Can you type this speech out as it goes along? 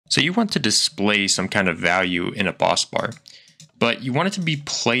So you want to display some kind of value in a boss bar, but you want it to be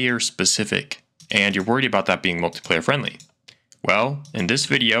player specific, and you're worried about that being multiplayer friendly. Well, in this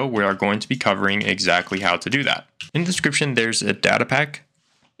video, we are going to be covering exactly how to do that. In the description, there's a data pack,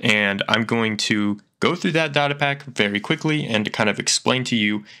 and I'm going to go through that data pack very quickly and kind of explain to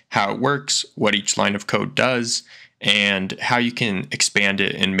you how it works, what each line of code does, and how you can expand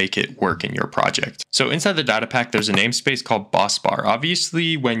it and make it work in your project. So inside the data pack, there's a namespace called Bossbar.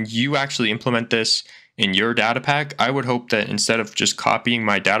 Obviously, when you actually implement this in your data pack, I would hope that instead of just copying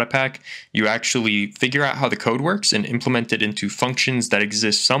my data pack, you actually figure out how the code works and implement it into functions that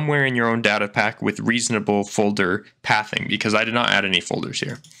exist somewhere in your own data pack with reasonable folder pathing, because I did not add any folders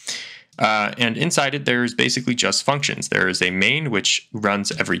here. And inside it, there's basically just functions. There is a main, which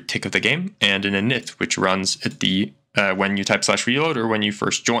runs every tick of the game, and an init, which runs at the when you type /reload or when you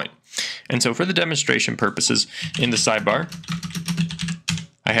first join. And so for the demonstration purposes, in the sidebar,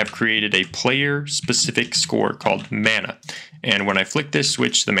 I have created a player-specific score called mana. And when I flick this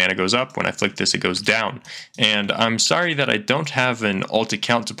switch, the mana goes up. When I flick this, it goes down. And I'm sorry that I don't have an alt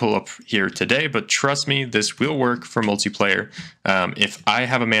account to pull up here today, but trust me, this will work for multiplayer. If I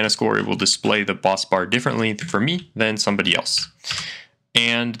have a mana score, it will display the boss bar differently for me than somebody else.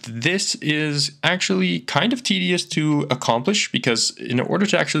 And this is actually kind of tedious to accomplish, because in order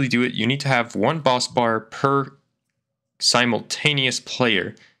to actually do it, you need to have one boss bar per simultaneous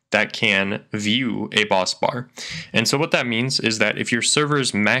player that can view a boss bar. And so what that means is that if your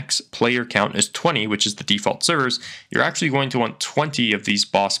server's max player count is 20, which is the default servers, you're actually going to want 20 of these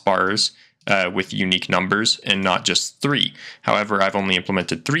boss bars with unique numbers and not just 3. However, I've only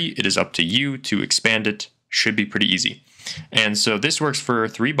implemented 3. It is up to you to expand it. Should be pretty easy. And so this works for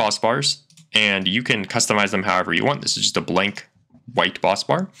 3 boss bars, and you can customize them however you want. This is just a blank white boss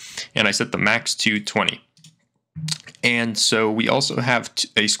bar, and I set the max to 20. And so we also have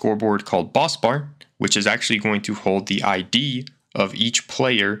a scoreboard called Bossbar, which is actually going to hold the ID of each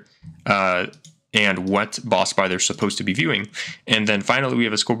player and what boss bar they're supposed to be viewing. And then finally, we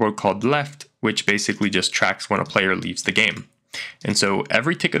have a scoreboard called Left, which basically just tracks when a player leaves the game. And so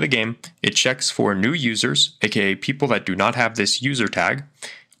every tick of the game, it checks for new users, aka people that do not have this user tag,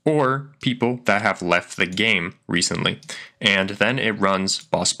 or people that have left the game recently. And then it runs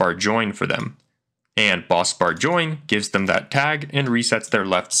Bossbar Join for them. And Bossbar Join gives them that tag and resets their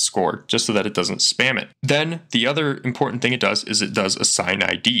left score, just so that it doesn't spam it. Then the other important thing it does is it does assign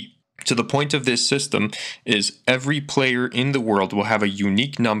ID. So the point of this system is every player in the world will have a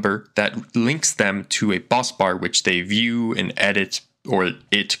unique number that links them to a boss bar, which they view and edit, or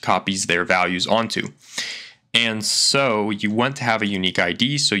it copies their values onto. And so you want to have a unique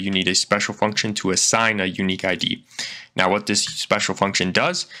ID, so you need a special function to assign a unique ID. Now what this special function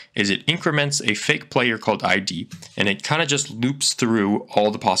does is it increments a fake player called ID, and it kind of just loops through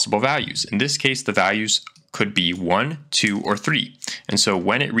all the possible values. In this case, the values could be 1, 2, or 3. And so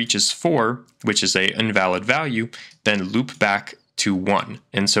when it reaches 4, which is an invalid value, then loop back to 1.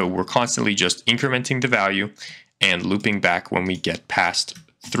 And so we're constantly just incrementing the value and looping back when we get past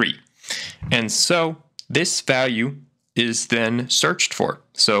 3. And so this value is then searched for.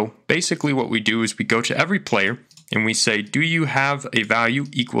 So basically what we do is we go to every player and we say, do you have a value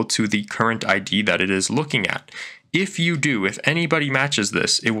equal to the current ID that it is looking at? If you do, if anybody matches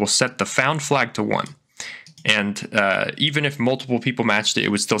this, it will set the found flag to 1. And even if multiple people matched it, it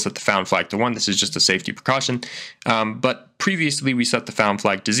would still set the found flag to 1. This is just a safety precaution. But previously we set the found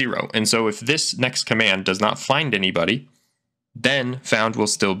flag to 0. And so if this next command does not find anybody, then found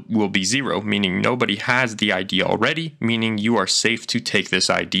will be 0, meaning nobody has the ID already, meaning you are safe to take this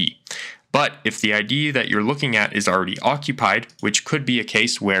ID. But if the ID that you're looking at is already occupied, which could be a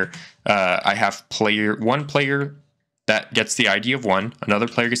case where I have one player that gets the ID of 1, another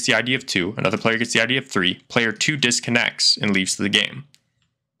player gets the ID of 2, another player gets the ID of 3, player 2 disconnects and leaves the game.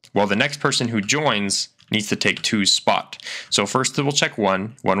 Well, the next person who joins needs to take 2's spot. So first it will check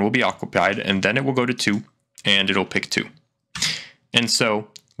 1 will be occupied, and then it will go to 2, and it'll pick 2. And so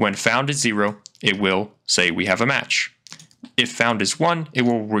when found is 0, it will say we have a match. If found is 1, it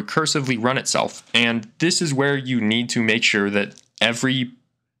will recursively run itself. And this is where you need to make sure that every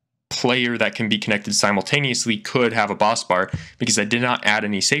player that can be connected simultaneously could have a boss bar, because I did not add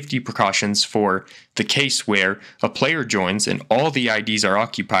any safety precautions for the case where a player joins and all the IDs are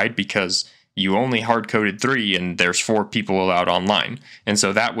occupied because you only hard-coded 3 and there's 4 people allowed online. And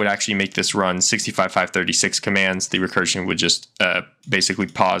so that would actually make this run 65,536 commands. The recursion would just basically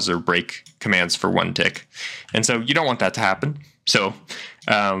pause or break commands for 1 tick. And so you don't want that to happen. So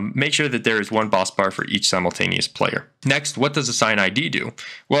make sure that there is one boss bar for each simultaneous player. Next, what does assign ID do?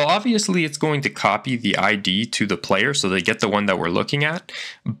 Well, obviously it's going to copy the ID to the player so they get the one that we're looking at,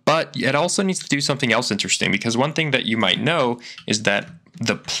 but it also needs to do something else interesting, because one thing that you might know is that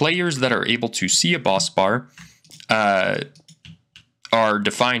the players that are able to see a boss bar are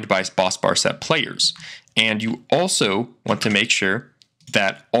defined by boss bar set players. And you also want to make sure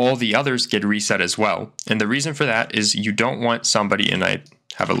that all the others get reset as well. And the reason for that is you don't want somebody, and I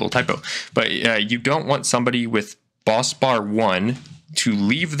have a little typo, but you don't want somebody with boss bar 1 to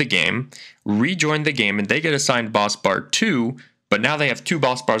leave the game, rejoin the game, and they get assigned boss bar 2, but now they have 2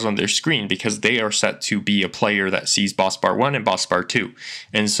 boss bars on their screen because they are set to be a player that sees boss bar 1 and boss bar 2.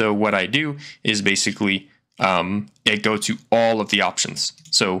 And so what I do is basically it go to all of the options.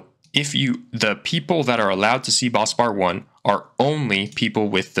 So if the people that are allowed to see boss bar 1 are only people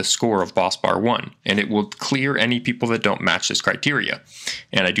with the score of boss bar 1, and it will clear any people that don't match this criteria.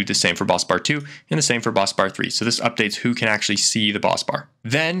 And I do the same for boss bar 2 and the same for boss bar 3. So this updates who can actually see the boss bar.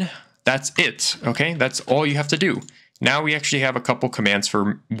 Then that's it, okay? That's all you have to do. Now we actually have a couple commands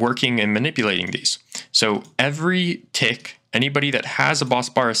for working and manipulating these. So every tick, anybody that has a boss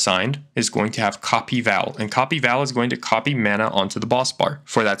bar assigned is going to have copy val, and copy val is going to copy mana onto the boss bar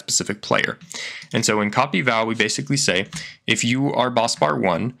for that specific player. And so in copy val, we basically say, if you are boss bar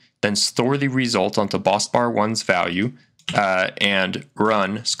 1, then store the result onto boss bar 1's value and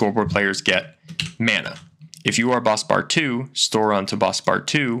run scoreboard players get mana. If you are boss bar 2, store onto boss bar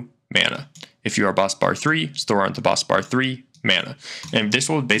 2 mana. If you are boss bar 3, store onto boss bar 3 mana. And this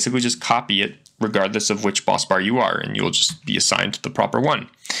will basically just copy it regardless of which boss bar you are, and you'll just be assigned the proper one.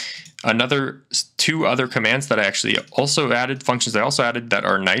 Two other commands that I actually also added, functions I also added that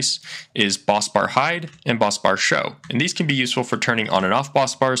are nice, is boss bar hide and boss bar show. And these can be useful for turning on and off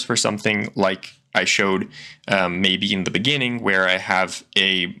boss bars for something like I showed maybe in the beginning, where I have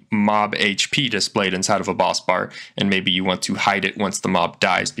a mob HP displayed inside of a boss bar, and maybe you want to hide it once the mob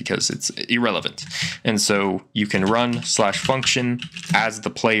dies because it's irrelevant. And so you can run /function as the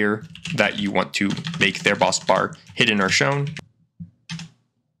player that you want to make their boss bar hidden or shown.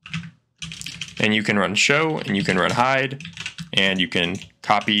 And you can run show, and you can run hide, and you can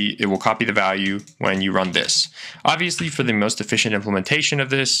copy, it will copy the value when you run this. Obviously, for the most efficient implementation of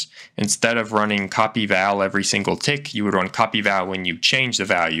this, instead of running copy val every single tick, you would run copy val when you change the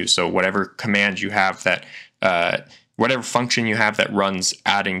value. So whatever command you have that, whatever function you have that runs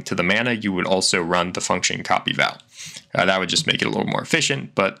adding to the mana, you would also run the function copy val. That would just make it a little more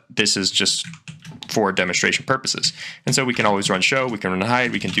efficient, but this is just for demonstration purposes. And so we can always run show, we can run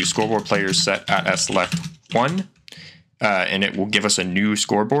hide, we can do scoreboard players set at sleft1, and it will give us a new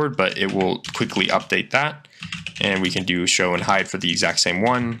scoreboard, but it will quickly update that. And we can do show and hide for the exact same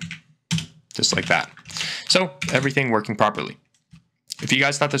one, just like that. So everything working properly. If you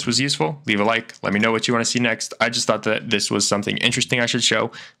guys thought this was useful, leave a like. Let me know what you want to see next. I just thought that this was something interesting I should show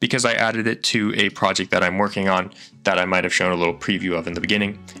because I added it to a project that I'm working on that I might have shown a little preview of in the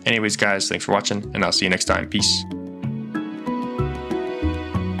beginning. Anyways, guys, thanks for watching, and I'll see you next time. Peace.